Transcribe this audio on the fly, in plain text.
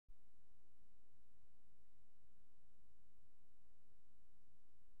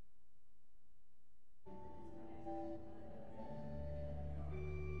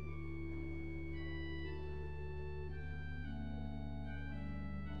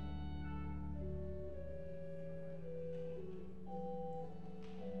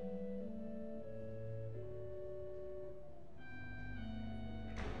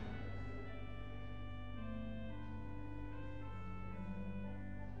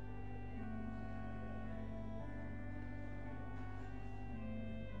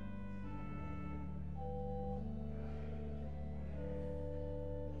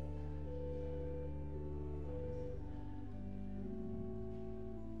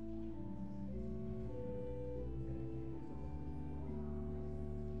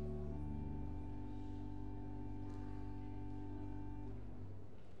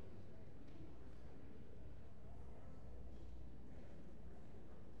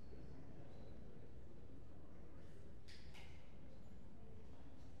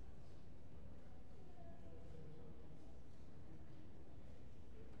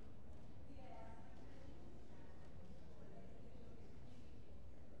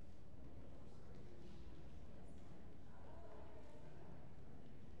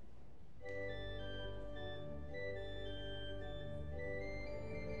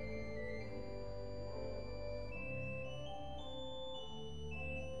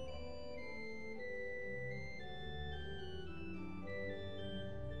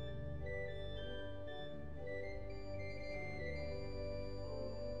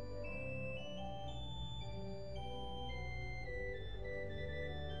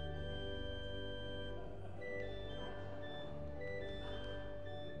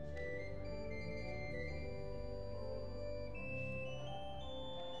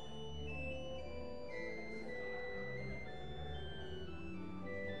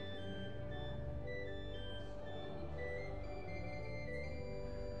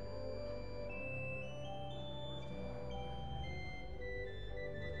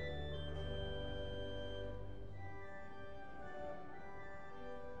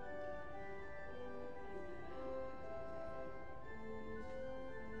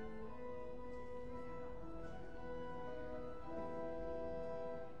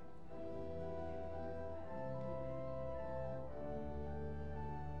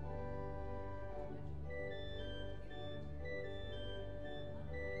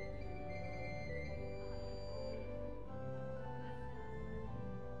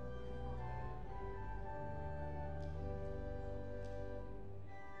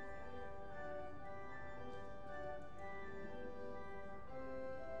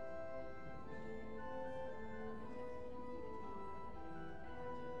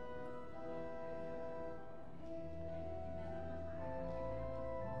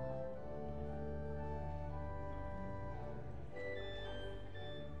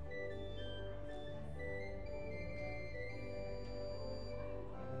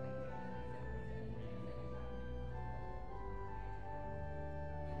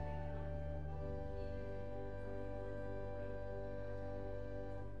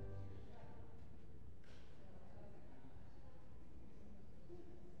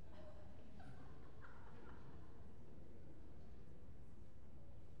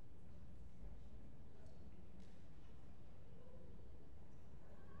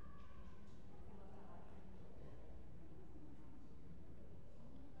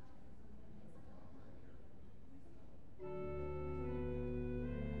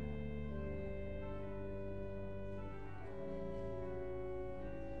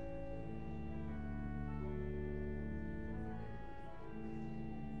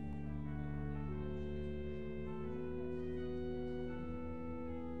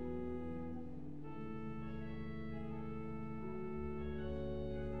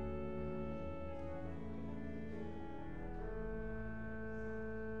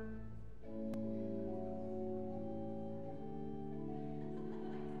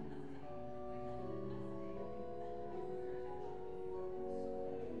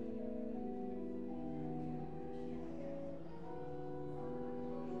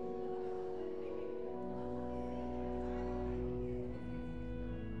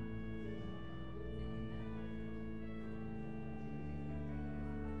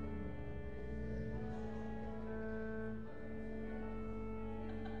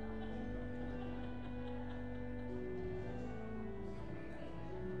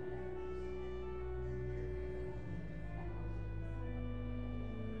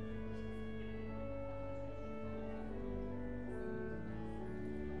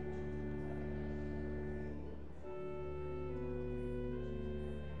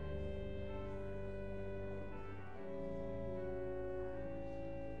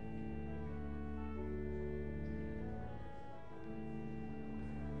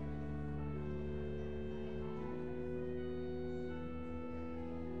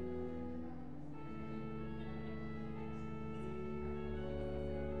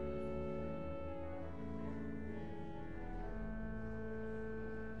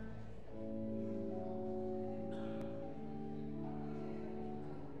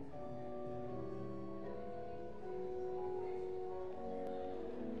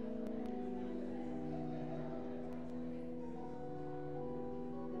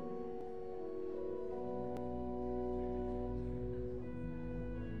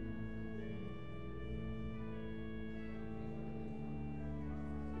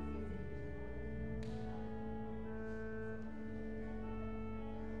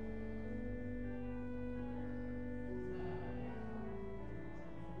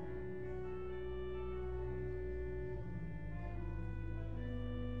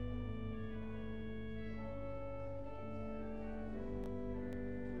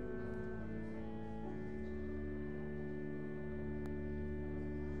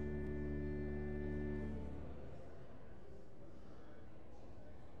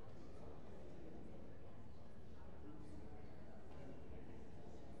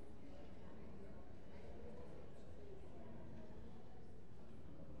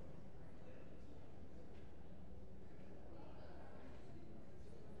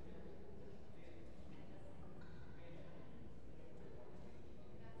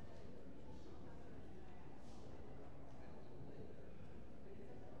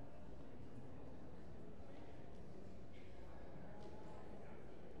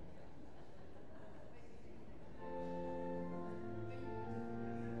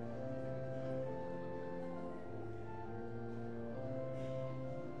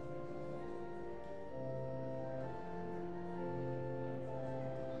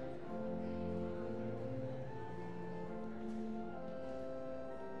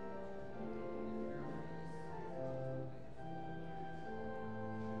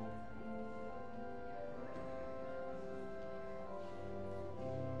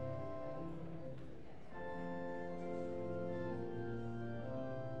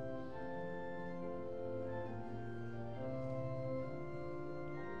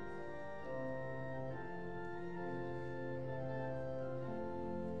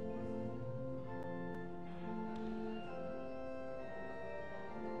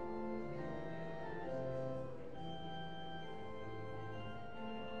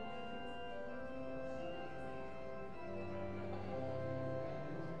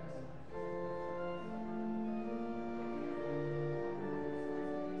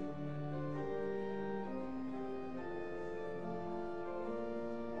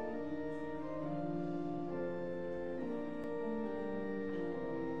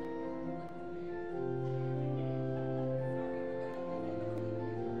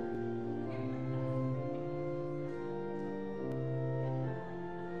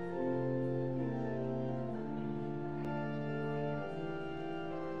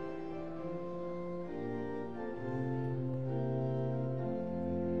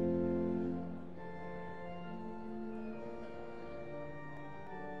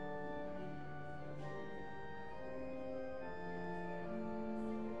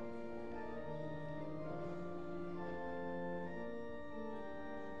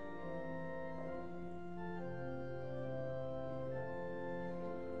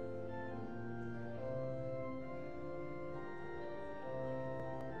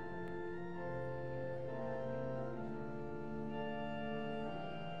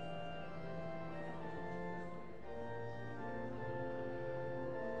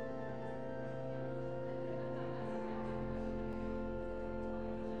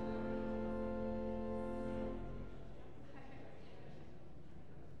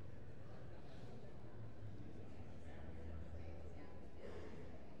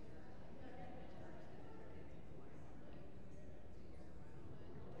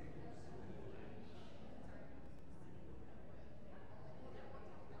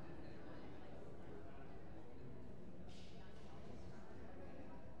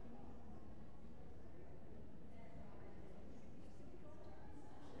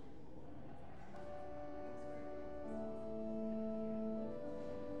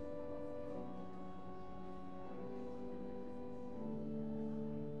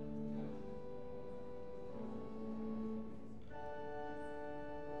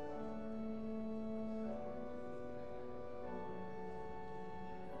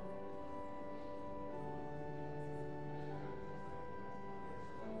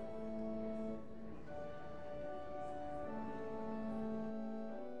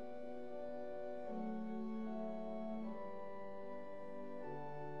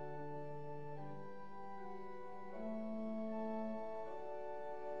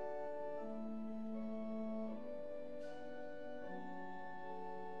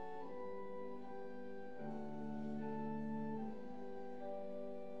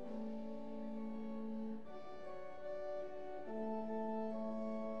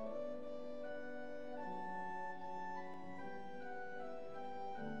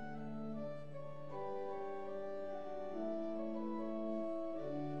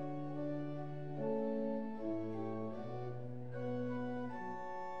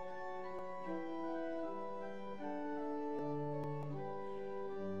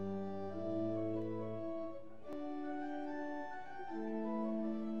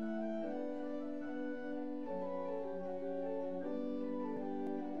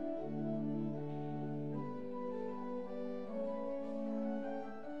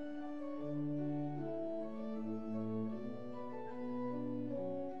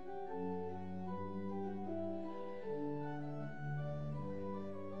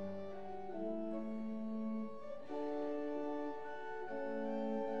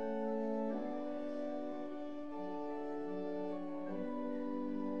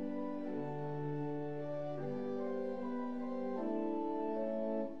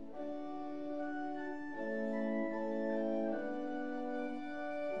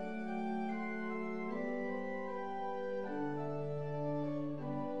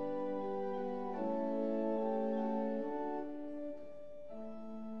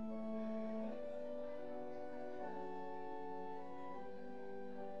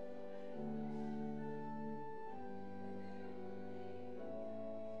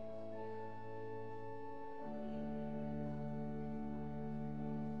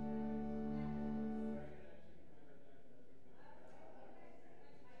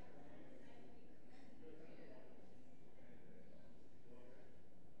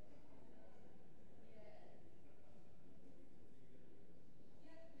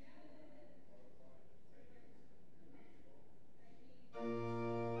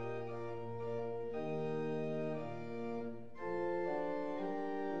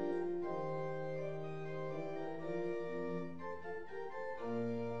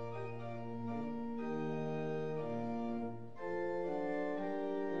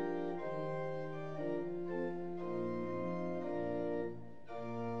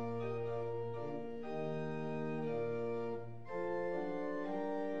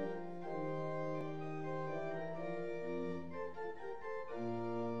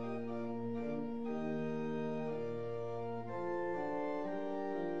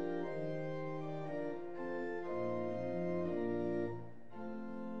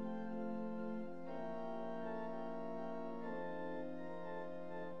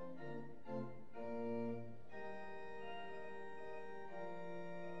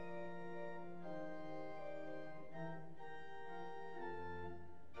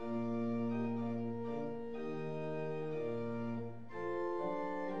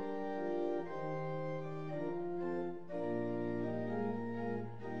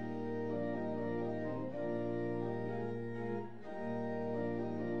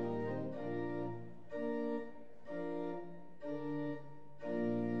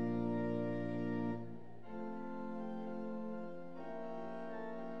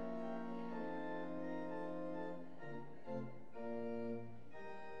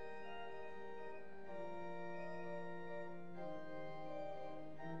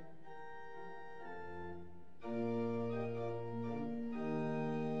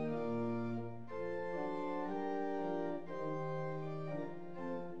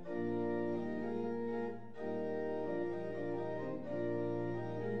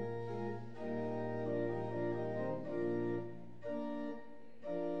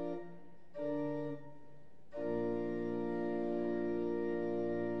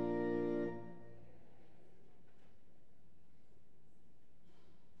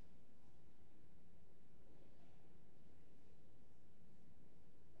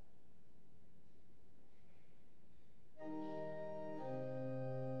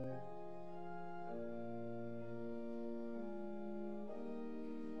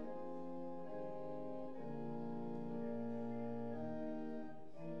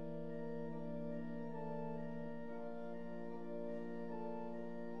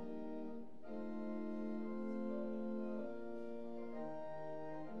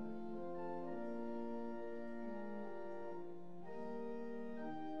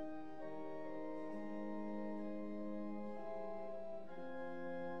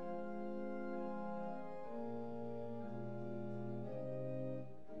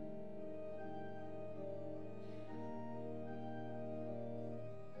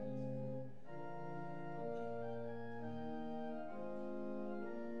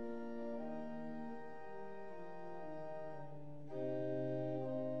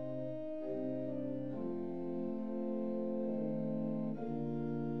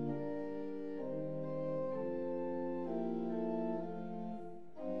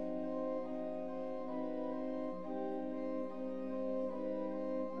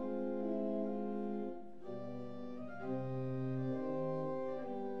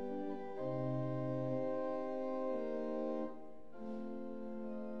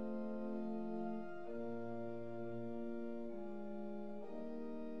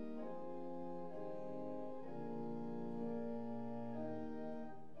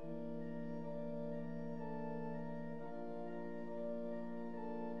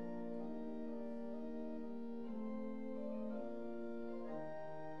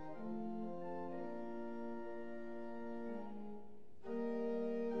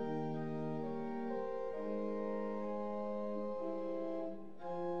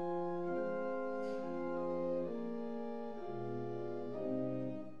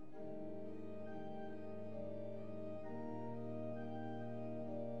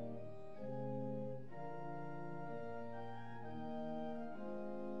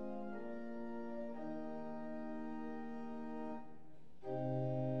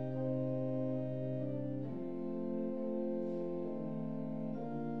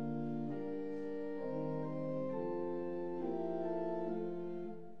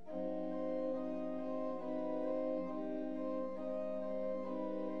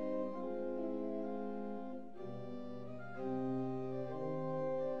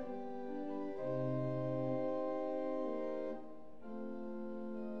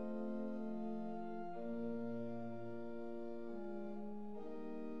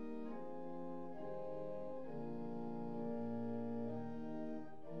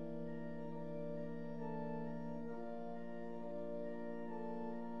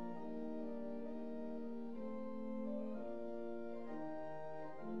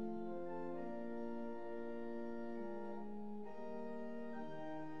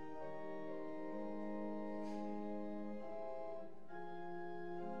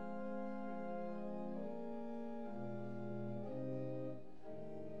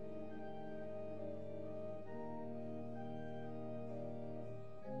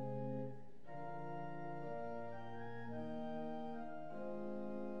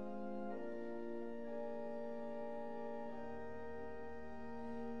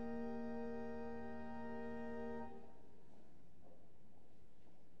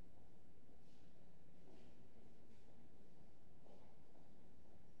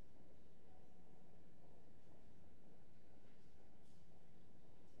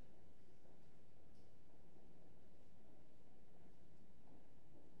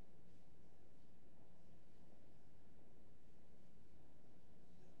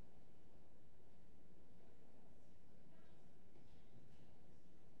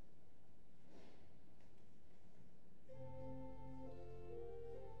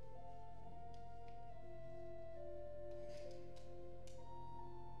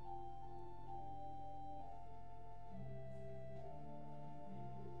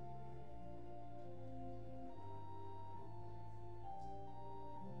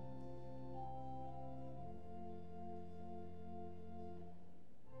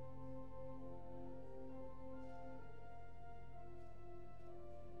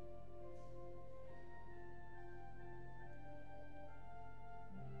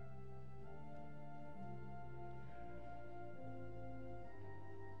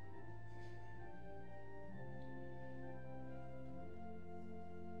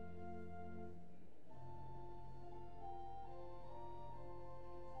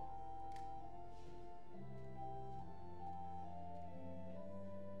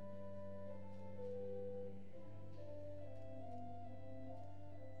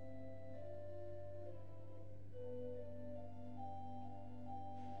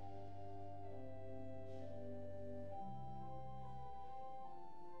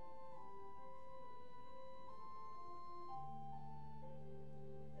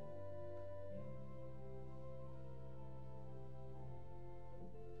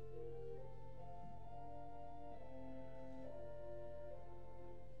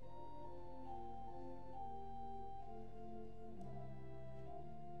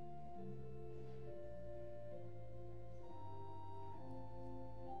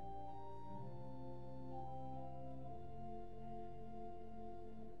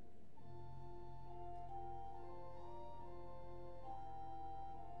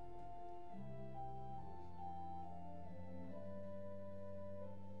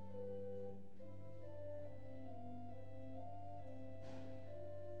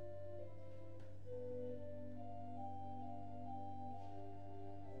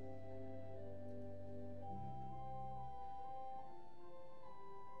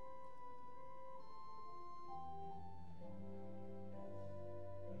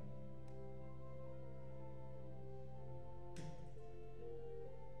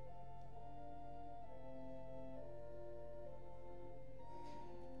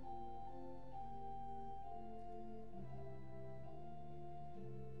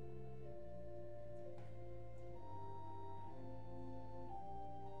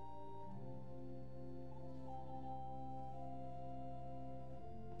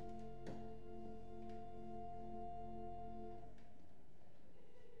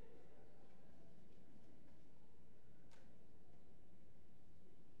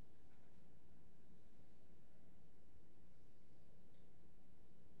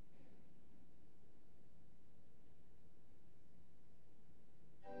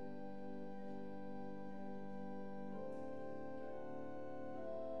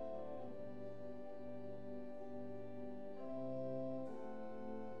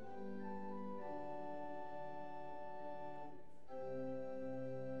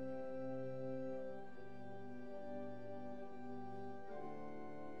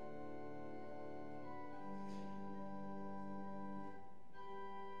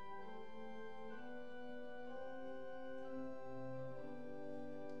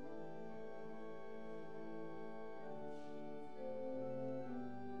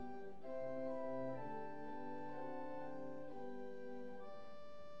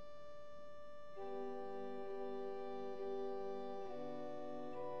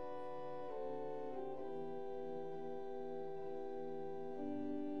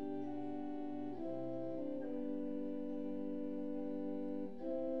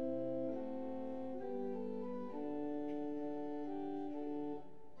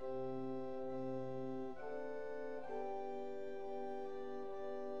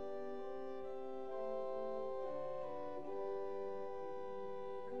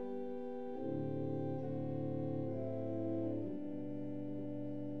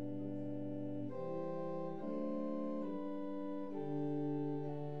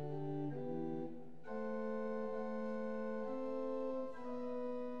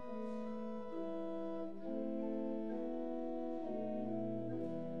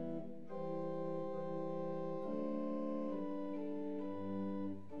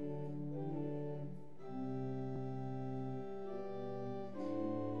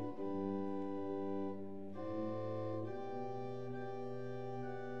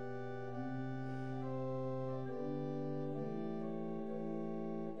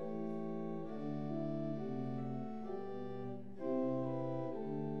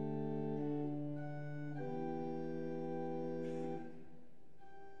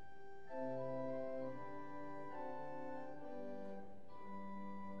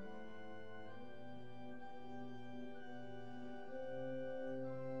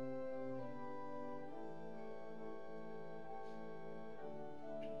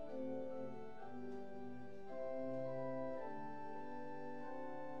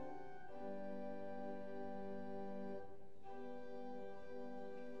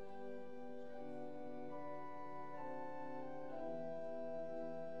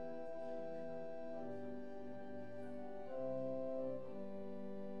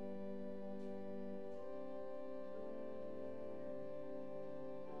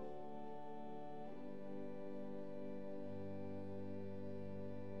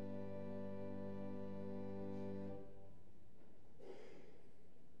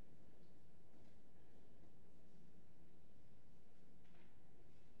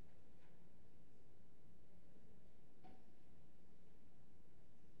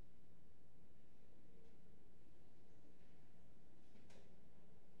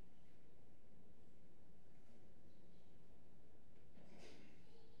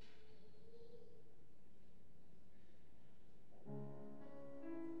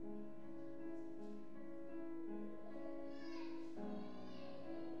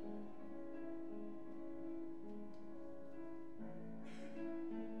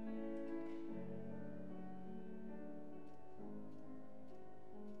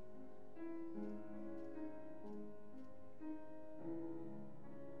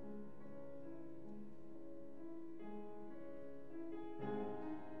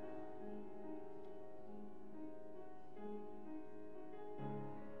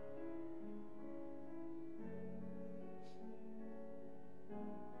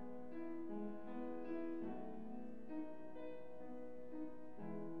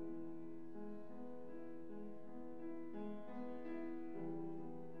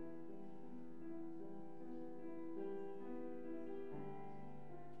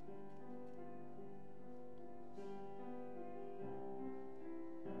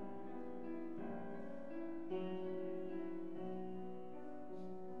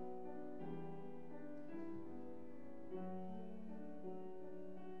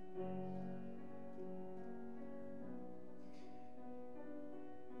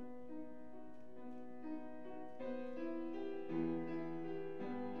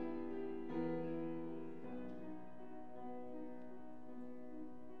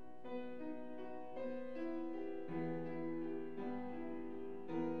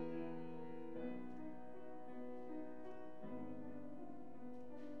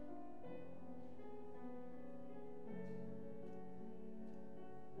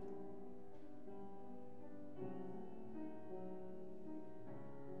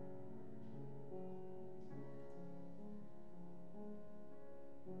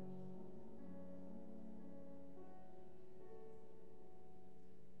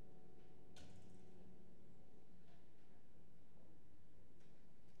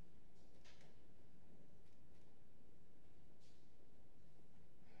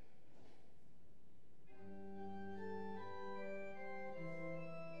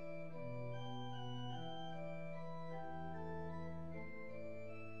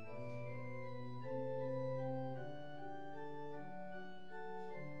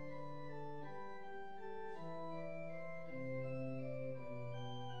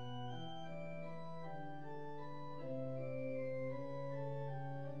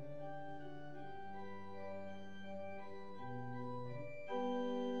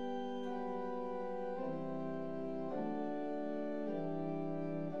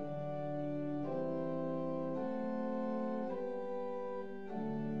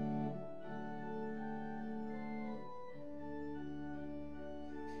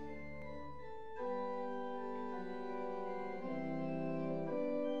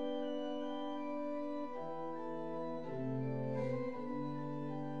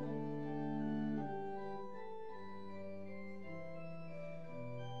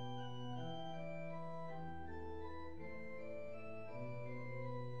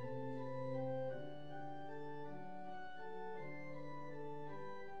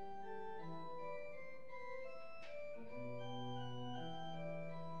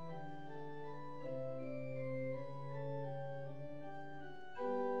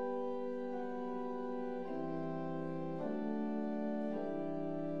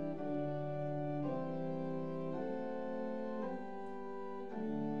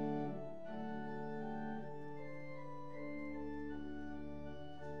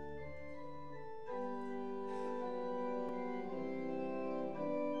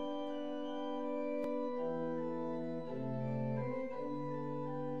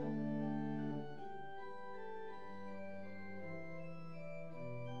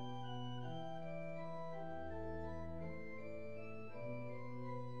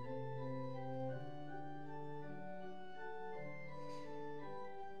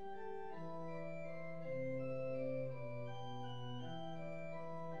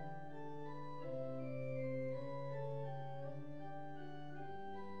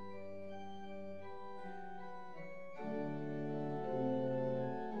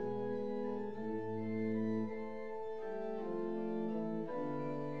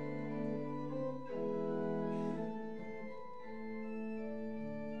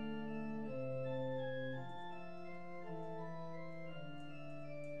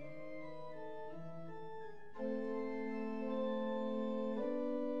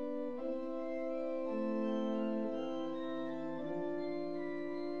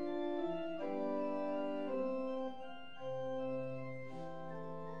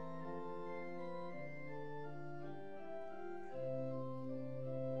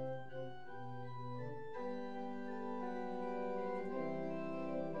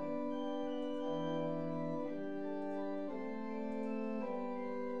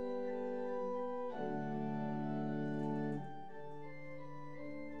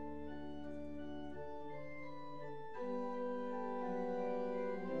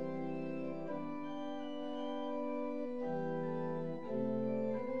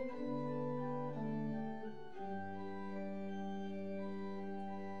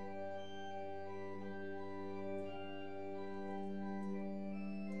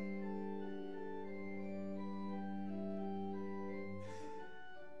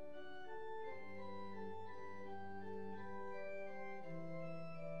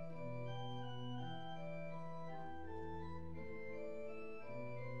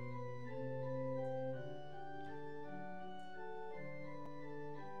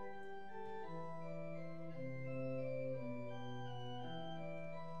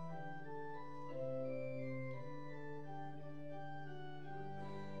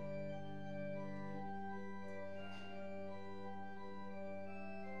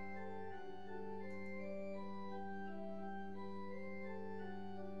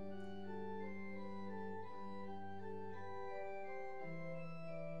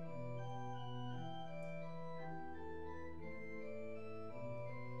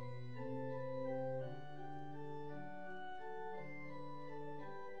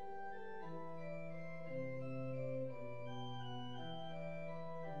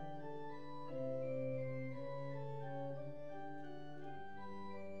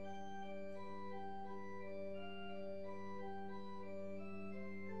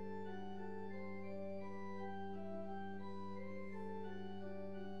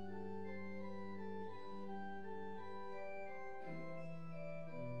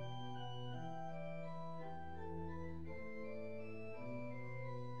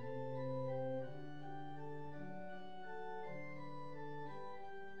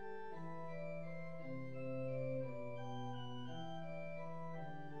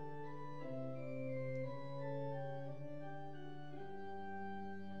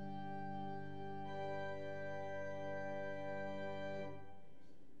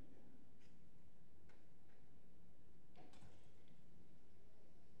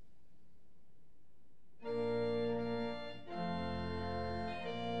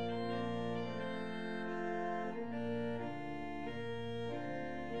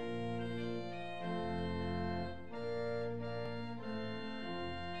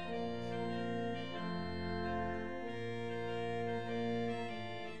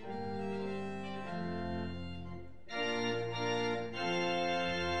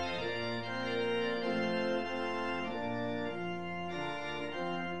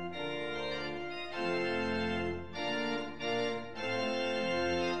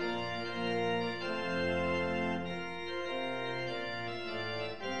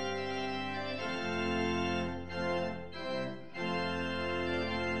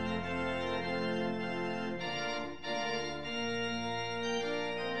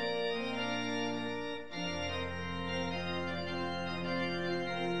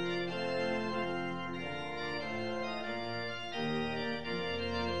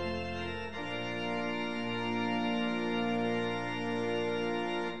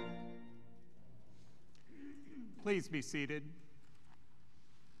Please be seated.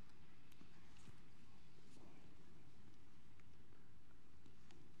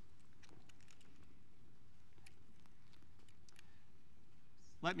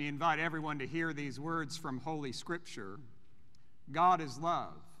 Let me invite everyone to hear these words from Holy Scripture. God is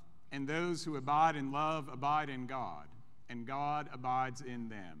love, and those who abide in love abide in God, and God abides in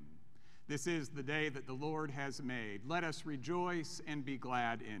them. This is the day that the Lord has made. Let us rejoice and be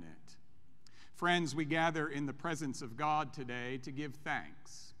glad in it. Friends, we gather in the presence of God today to give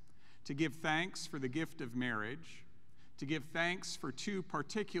thanks for the gift of marriage, to give thanks for two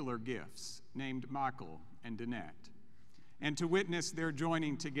particular gifts named Michael and Danette, and to witness their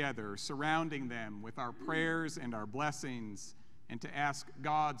joining together, surrounding them with our prayers and our blessings, and to ask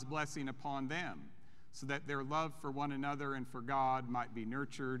God's blessing upon them so that their love for one another and for God might be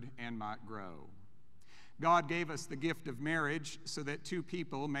nurtured and might grow. God gave us the gift of marriage so that two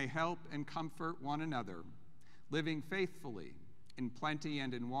people may help and comfort one another, living faithfully in plenty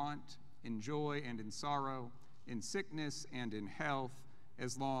and in want, in joy and in sorrow, in sickness and in health,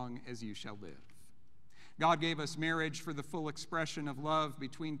 as long as you shall live. God gave us marriage for the full expression of love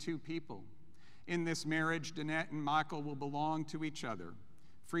between two people. In this marriage, Danette and Michael will belong to each other,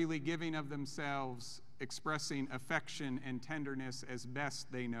 freely giving of themselves, expressing affection and tenderness as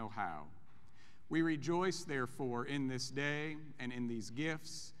best they know how. We rejoice, therefore, in this day and in these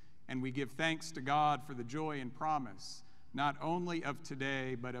gifts, and we give thanks to God for the joy and promise, not only of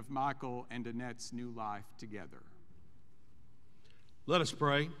today, but of Michael and Danette's new life together. Let us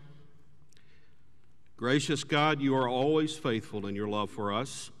pray. Gracious God, you are always faithful in your love for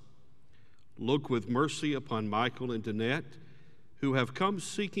us. Look with mercy upon Michael and Danette, who have come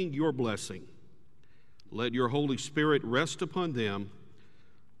seeking your blessing. Let your Holy Spirit rest upon them,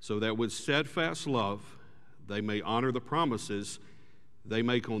 so that with steadfast love they may honor the promises they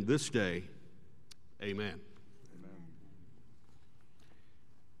make on this day. Amen. Amen.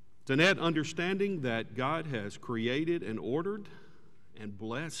 Danette, understanding that God has created and ordered and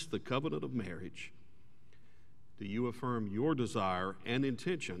blessed the covenant of marriage, do you affirm your desire and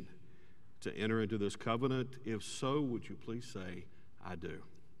intention to enter into this covenant? If so, would you please say, I do?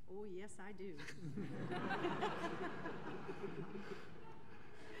 Oh, yes, I do.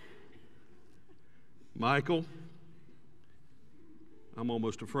 Michael, I'm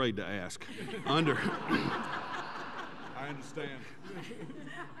almost afraid to ask. I understand.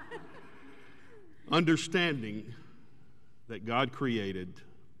 Understanding that God created,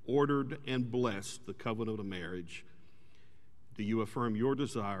 ordered, and blessed the covenant of marriage, do you affirm your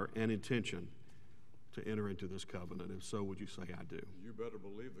desire and intention to enter into this covenant? If so, would you say, I do? You better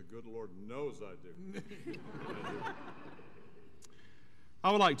believe the good Lord knows I do. I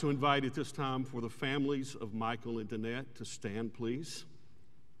would like to invite at this time for the families of Michael and Danette to stand, please.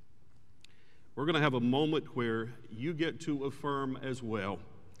 We're going to have a moment where you get to affirm as well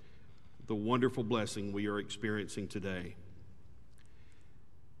the wonderful blessing we are experiencing today.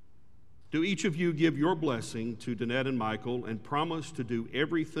 Do each of you give your blessing to Danette and Michael and promise to do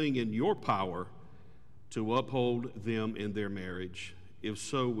everything in your power to uphold them in their marriage? If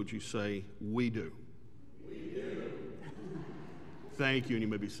so, would you say, we do? We do. Thank you, and you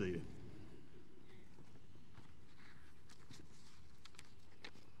may be seated.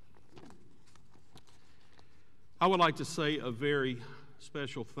 I would like to say a very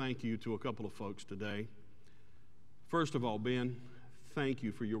special thank you to a couple of folks today. First of all, Ben, thank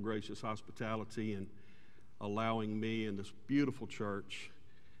you for your gracious hospitality and allowing me in this beautiful church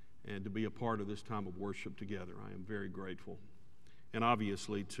and to be a part of this time of worship together. I am very grateful. And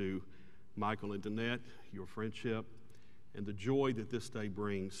obviously to Michael and Danette, your friendship, and the joy that this day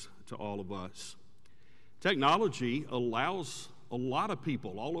brings to all of us. Technology allows a lot of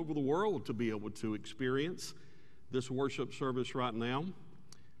people all over the world to be able to experience this worship service right now.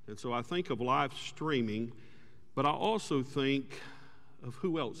 And so I think of live streaming, but I also think of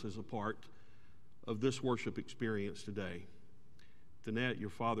who else is a part of this worship experience today. Danette, your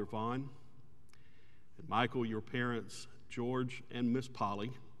father, Vaughn, and Michael, your parents, George and Miss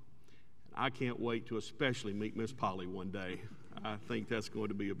Polly. I can't wait to especially meet Miss Polly one day. I think that's going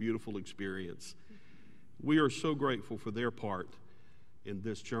to be a beautiful experience. We are so grateful for their part in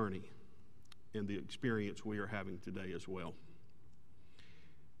this journey and the experience we are having today as well.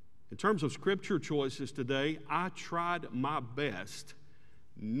 In terms of scripture choices today, I tried my best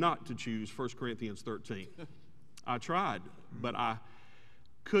not to choose 1 Corinthians 13. I tried, but I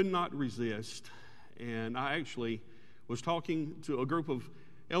could not resist. And I actually was talking to a group of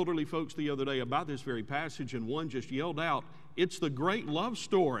elderly folks the other day about this very passage, and one just yelled out, "It's the great love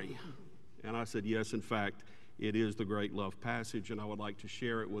story." And I said, yes, in fact, it is the great love passage, and I would like to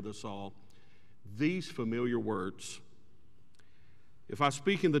share it with us all these familiar words. If I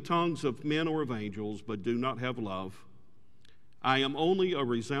speak in the tongues of men or of angels, but do not have love, I am only a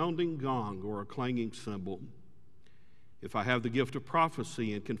resounding gong or a clanging cymbal. If I have the gift of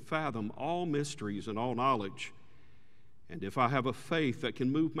prophecy and can fathom all mysteries and all knowledge, and if I have a faith that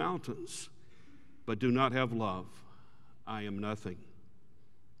can move mountains, but do not have love, I am nothing.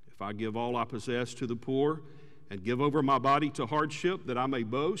 If I give all I possess to the poor and give over my body to hardship that I may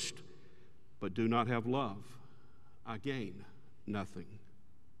boast, but do not have love, I gain nothing.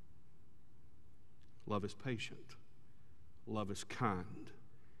 Love is patient. Love is kind.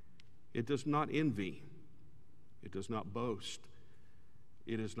 It does not envy. It does not boast.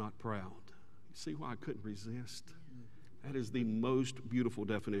 It is not proud. You see why I couldn't resist? That is the most beautiful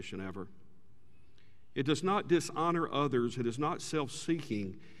definition ever. It does not dishonor others. It is not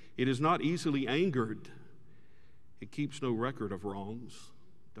self-seeking. It is not easily angered. It keeps no record of wrongs.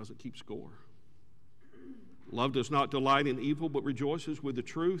 It doesn't keep score. Love does not delight in evil, but rejoices with the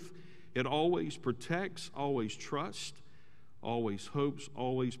truth. It always protects, always trusts, always hopes,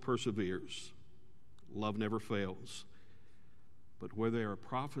 always perseveres. Love never fails. But where there are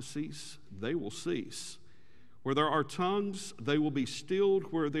prophecies, they will cease. Where there are tongues, they will be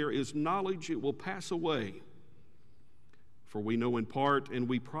stilled. Where there is knowledge, it will pass away. For we know in part and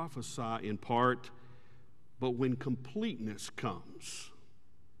we prophesy in part, but when completeness comes,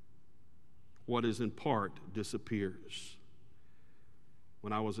 what is in part disappears.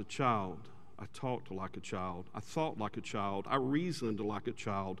 When I was a child, I talked like a child. I thought like a child. I reasoned like a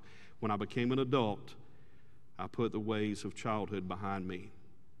child. When I became an adult, I put the ways of childhood behind me.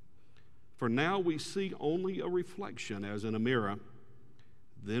 For now we see only a reflection as in a mirror.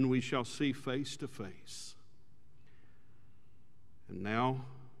 Then we shall see face to face. And now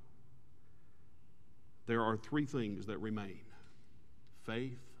there are three things that remain: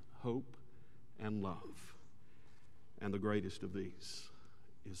 faith, hope, and love. And the greatest of these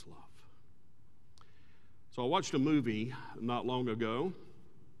is love. So I watched a movie not long ago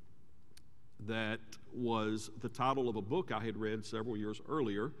that was the title of a book I had read several years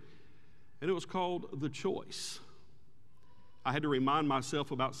earlier, and it was called The Choice. I had to remind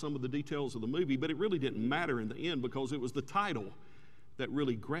myself about some of the details of the movie, but it really didn't matter in the end because it was the title that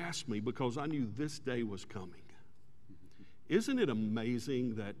really grasped me, because I knew this day was coming. Isn't it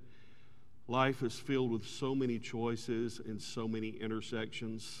amazing that life is filled with so many choices and so many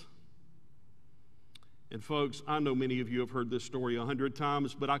intersections? And folks, I know many of you have heard this story 100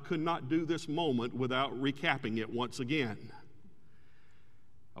 times, but I could not do this moment without recapping it once again.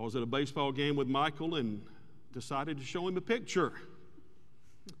 I was at a baseball game with Michael and decided to show him a picture.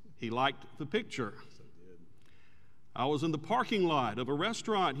 He liked the picture. I was in the parking lot of a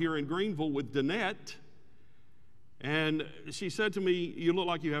restaurant here in Greenville with Danette, and she said to me, "You look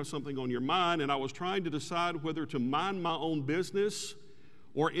like you have something on your mind," and I was trying to decide whether to mind my own business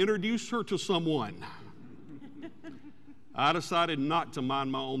or introduce her to someone. I decided not to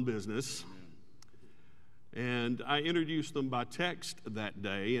mind my own business, and I introduced them by text that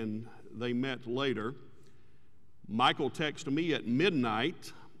day, and they met later. Michael texted me at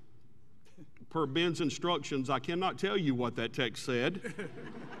midnight. Per Ben's instructions, I cannot tell you what that text said,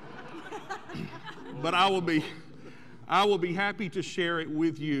 but I will be happy to share it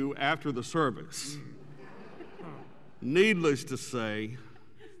with you after the service. Needless to say,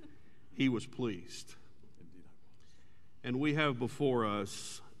 he was pleased. And we have before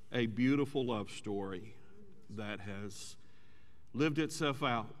us a beautiful love story that has lived itself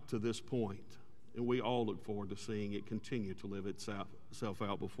out to this point, and we all look forward to seeing it continue to live itself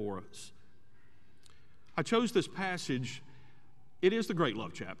out before us. I chose this passage. It is the great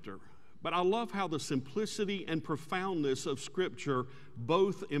love chapter, but I love how the simplicity and profoundness of Scripture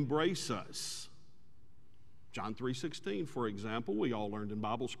both embrace us. John 3:16, for example, we all learned in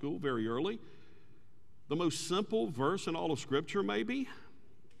Bible school very early. The most simple verse in all of Scripture, maybe?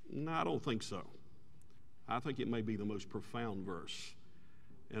 No, I don't think so. I think it may be the most profound verse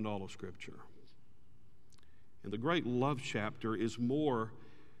in all of Scripture. And the great love chapter is more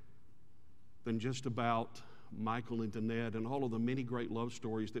than just about Michael and Danette and all of the many great love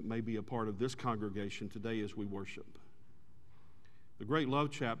stories that may be a part of this congregation today as we worship. The great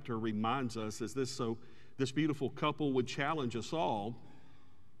love chapter reminds us, as this beautiful couple would challenge us all,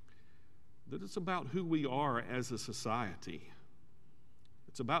 that it's about who we are as a society.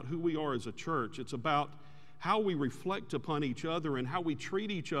 It's about who we are as a church. It's about how we reflect upon each other and how we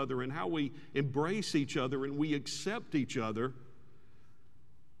treat each other and how we embrace each other and we accept each other.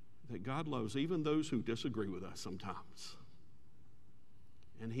 That God loves even those who disagree with us sometimes.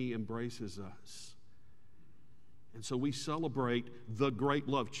 And He embraces us. And so we celebrate the great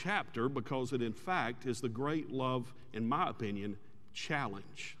love chapter because it, in fact, is the great love, in my opinion,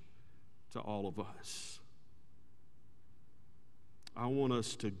 challenge to all of us. I want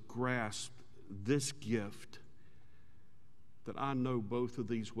us to grasp this gift that I know both of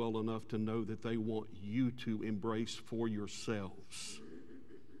these well enough to know that they want you to embrace for yourselves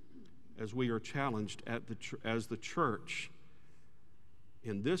as we are challenged as the church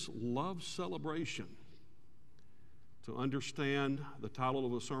in this love celebration to understand the title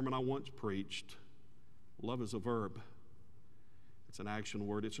of a sermon I once preached, love is a verb. It's an action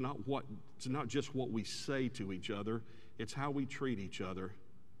word. It's not just what we say to each other, it's how we treat each other.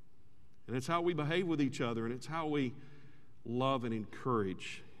 And it's how we behave with each other, and it's how we love and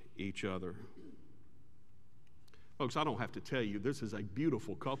encourage each other. Folks, I don't have to tell you, this is a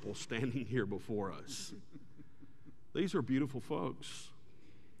beautiful couple standing here before us. These are beautiful folks.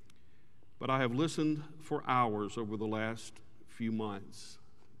 But I have listened for hours over the last few months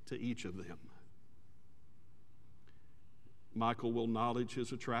to each of them. Michael will acknowledge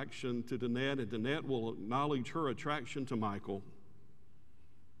his attraction to Danette, and Danette will acknowledge her attraction to Michael.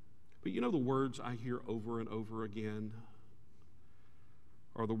 But you know the words I hear over and over again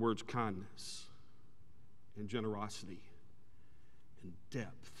are the words kindness and generosity and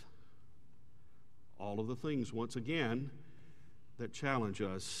depth. All of the things, once again, that challenge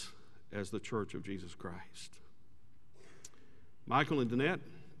us as the Church of Jesus Christ. Michael and Danette,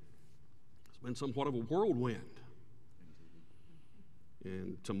 it's been somewhat of a whirlwind.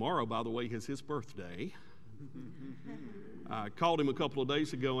 And tomorrow, by the way, is his birthday. I called him a couple of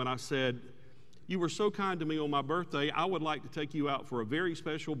days ago and I said, "You were so kind to me on my birthday, I would like to take you out for a very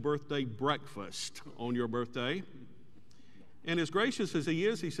special birthday breakfast on your birthday." And as gracious as he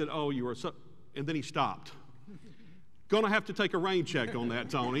is, he said, "Oh, you are so," and then he stopped. Gonna have to take a rain check on that,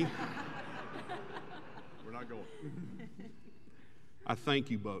 Tony. We're not going. I thank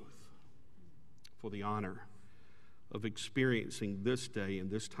you both for the honor of experiencing this day and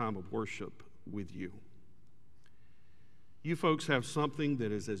this time of worship with you. You folks have something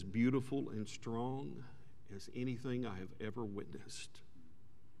that is as beautiful and strong as anything I have ever witnessed.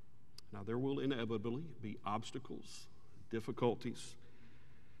 Now, there will inevitably be obstacles, difficulties.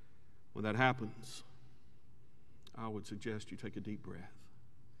 When that happens, I would suggest you take a deep breath.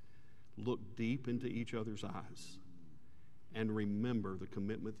 Look deep into each other's eyes and remember the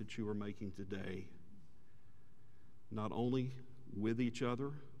commitment that you are making today, not only with each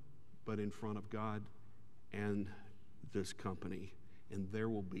other, but in front of God and this company. And there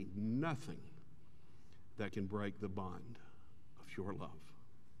will be nothing that can break the bond of your love.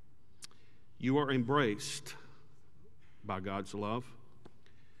 You are embraced by God's love.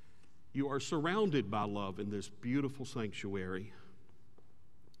 You are surrounded by love in this beautiful sanctuary.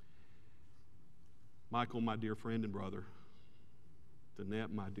 Michael, my dear friend and brother.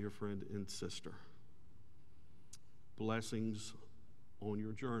 Danette, my dear friend and sister. Blessings on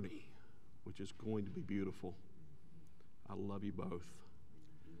your journey, which is going to be beautiful. I love you both.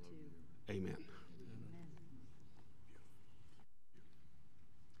 Amen.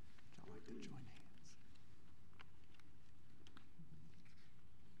 I'd like to join hands.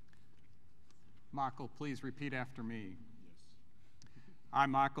 Michael, please repeat after me. Yes. I,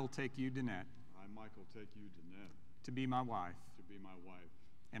 Michael, take you, Danette, I, Michael, take you, Danette, to be my wife, to be my wife,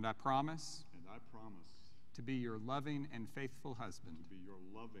 and I promise and I promise to be your loving and faithful husband, to be your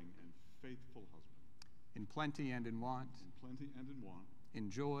loving and faithful husband, in plenty and in want, in plenty and in want, in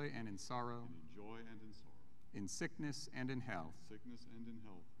joy and in sorrow, and in joy and in sorrow, in sickness and in health, sickness and in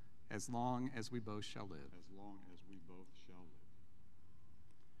health, as long as we both shall live. as long as we both shall live.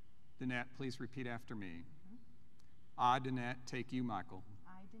 Danette, please repeat after me. I, Danette, take you, Michael,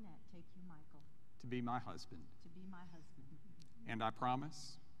 I, Danette, take you, Michael, to be my husband, to be my husband, and I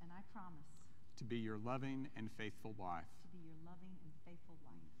promise and I promise to be your loving and faithful wife, to be your loving and faithful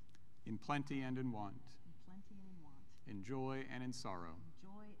wife, in plenty and in want, in plenty and in want, in joy and in sorrow, in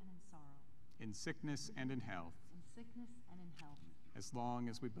joy and in sorrow, in sickness and in health, in sickness and in health, as long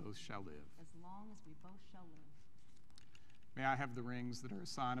as we both shall live. as long as we both shall live. May I have the rings that are a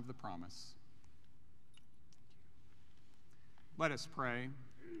sign of the promise? Let us pray.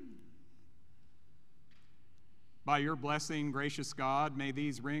 By your blessing, gracious God, may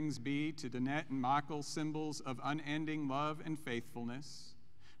these rings be to Danette and Michael symbols of unending love and faithfulness,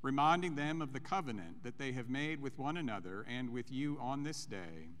 reminding them of the covenant that they have made with one another and with you on this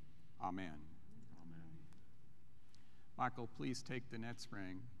day. Amen. Amen. Michael, please take Danette's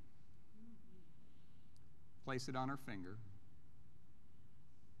ring, place it on her finger,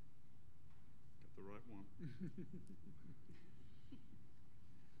 Got the right one.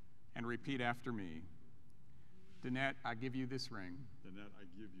 and repeat after me. Danette, I give you this ring Danette, I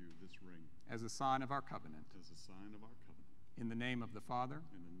give you this ring as a sign of our covenant. as a sign of our covenant. In the name of the Father,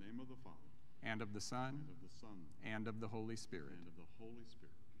 In the name of the Father, and of the Son, and of the Son, and of the Holy Spirit. and of the Holy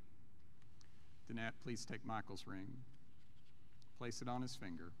Spirit. Danette, please take Michael's ring, place it on his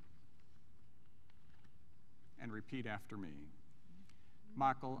finger, and repeat after me.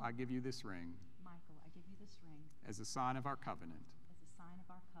 Michael, I give you this ring Michael, I give you this ring as a sign of our covenant. as a sign of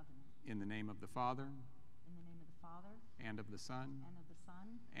our covenant. In the name of the Father, In the name of the Father, and of the Son, and of the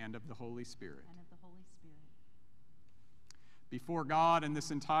Son, and of the Holy Spirit. and of the Holy Spirit. Before God and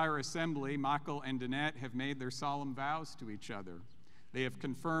this entire assembly, Michael and Danette have made their solemn vows to each other. They have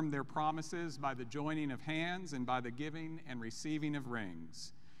confirmed their promises by the joining of hands and by the giving and receiving of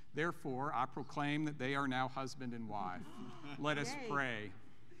rings. Therefore, I proclaim that they are now husband and wife. Let us Yay. pray.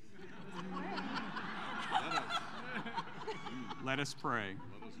 Let us pray.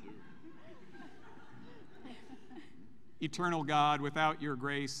 Let us do. Eternal God, without your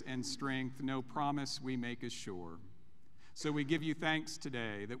grace and strength, no promise we make is sure. So we give you thanks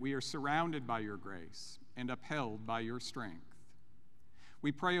today that we are surrounded by your grace and upheld by your strength.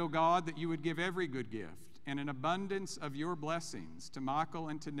 We pray, O God, that you would give every good gift and an abundance of your blessings to Michael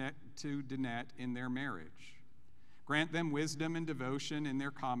and to Danette in their marriage. Grant them wisdom and devotion in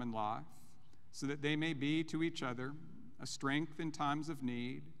their common life, so that they may be to each other a strength in times of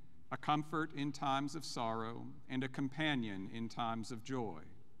need, a comfort in times of sorrow, and a companion in times of joy.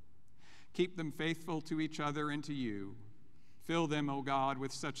 Keep them faithful to each other and to you. Fill them, O God,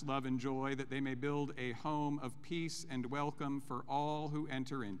 with such love and joy that they may build a home of peace and welcome for all who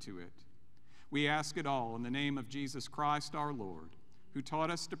enter into it. We ask it all in the name of Jesus Christ our Lord, who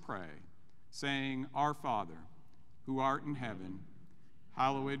taught us to pray, saying, Our Father, who art in heaven,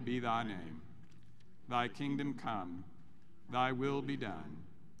 hallowed be thy name. Thy kingdom come, thy will be done,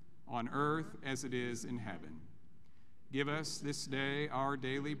 on earth as it is in heaven. Give us this day our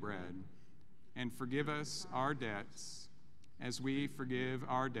daily bread, and forgive us our debts, as we forgive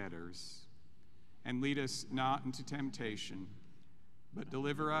our debtors. And lead us not into temptation, but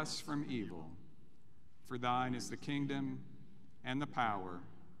deliver us from evil. For thine is the kingdom, and the power,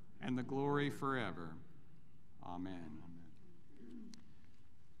 and the glory forever. Amen.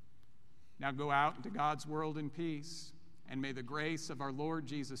 Now go out into God's world in peace, and may the grace of our Lord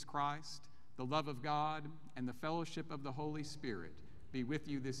Jesus Christ, the love of God, and the fellowship of the Holy Spirit be with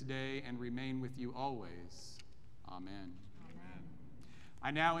you this day and remain with you always. Amen.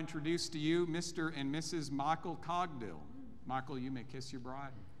 I now introduce to you Mr. and Mrs. Michael Cogdill. Michael, you may kiss your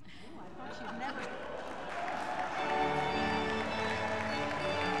bride. Oh, I thought you'd never.